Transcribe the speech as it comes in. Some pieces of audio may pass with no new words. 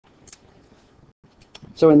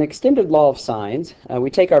So in the extended law of sines,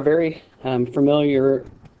 we take our very familiar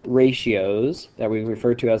ratios that we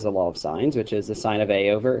refer to as the law of sines, which is the sine of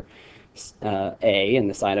A over A, and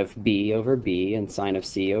the sine of B over B, and sine of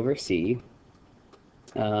C over C,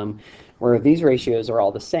 where these ratios are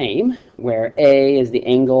all the same, where A is the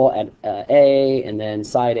angle at A, and then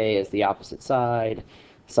side A is the opposite side,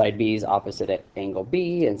 side B is opposite at angle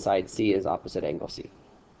B, and side C is opposite angle C.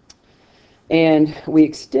 And we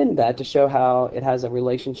extend that to show how it has a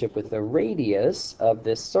relationship with the radius of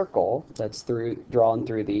this circle that's drawn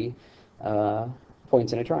through the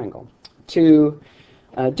points in a triangle. To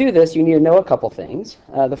do this, you need to know a couple things.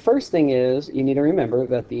 The first thing is you need to remember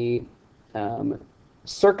that the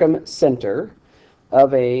circumcenter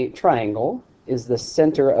of a triangle is the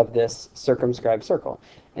center of this circumscribed circle.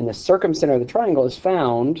 And the circumcenter of the triangle is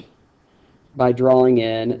found by drawing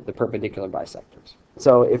in the perpendicular bisectors.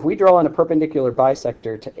 So if we draw in a perpendicular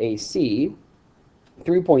bisector to AC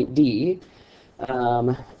through point D,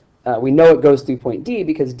 we know it goes through point D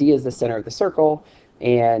because D is the center of the circle,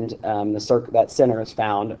 and that center is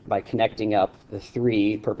found by connecting up the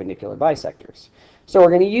three perpendicular bisectors. So we're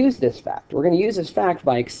going to use this fact. We're going to use this fact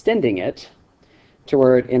by extending it to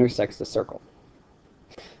where it intersects the circle.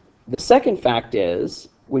 The second fact is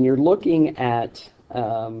when you're looking at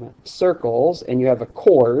circles and you have a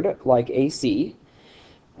chord like AC,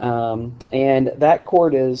 and that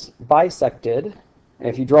chord is bisected, and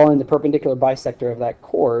if you draw in the perpendicular bisector of that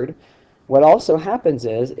chord, what also happens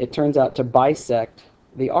is it turns out to bisect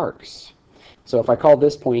the arcs. So if I call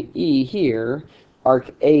this point E here, arc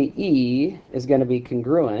AE is going to be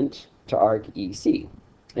congruent to arc EC.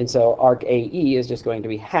 And so arc AE is just going to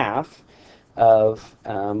be half of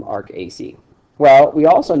arc AC. Well, we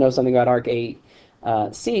also know something about arc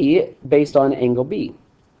AC based on angle B.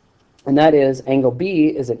 And that is angle B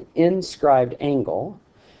is an inscribed angle,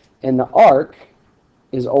 and the arc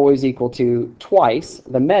is always equal to twice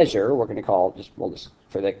the measure. We're going to call, we'll just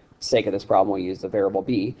for the sake of this problem, we'll use the variable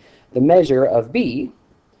B, the measure of B.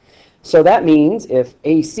 So that means if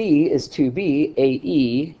AC is 2B,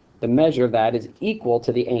 AE, the measure of that is equal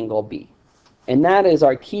to the angle B. And that is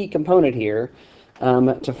our key component here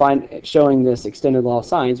showing this extended law of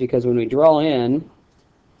sines, because when we draw in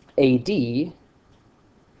AD,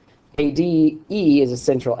 ADE is a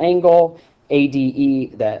central angle.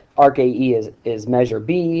 ADE, that arc AE is measure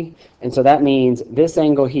B, and so that means this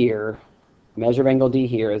angle here, measure of angle D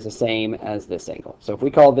here, is the same as this angle. So if we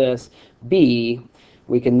call this B,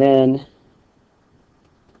 we can then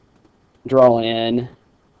draw in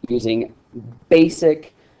using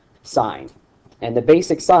basic sine. And the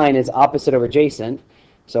basic sine is opposite over adjacent.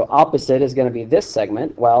 So opposite is going to be this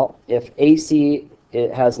segment. Well, if AC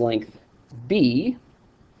it has length B,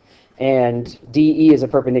 and DE is a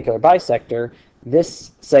perpendicular bisector,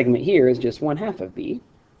 this segment here is just 1/2 of B.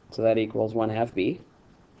 So that equals 1/2 B.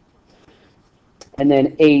 And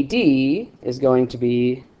then AD is going to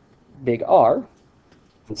be big R.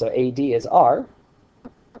 And so AD is R.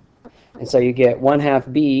 And so you get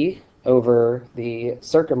 1/2 B over the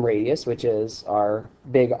circumradius, which is our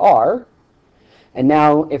big R. And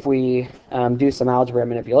now if we do some algebra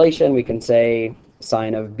manipulation, we can say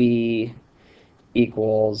sine of B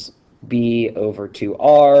equals B over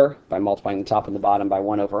 2R by multiplying the top and the bottom by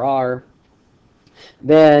 1 over R.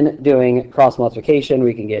 Then doing cross multiplication,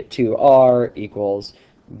 we can get 2R equals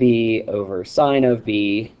B over sine of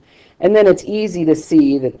B. And then it's easy to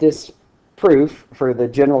see that this proof for the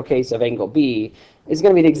general case of angle B is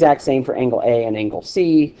going to be the exact same for angle A and angle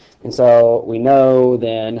C. And so we know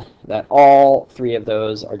then that all three of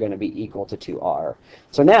those are going to be equal to 2R.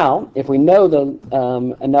 So now, if we know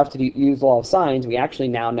enough to use the law of sines, we actually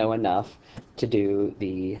now know enough to do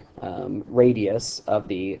the radius of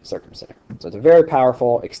the circumcenter. So it's a very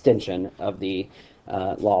powerful extension of the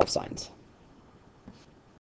law of sines.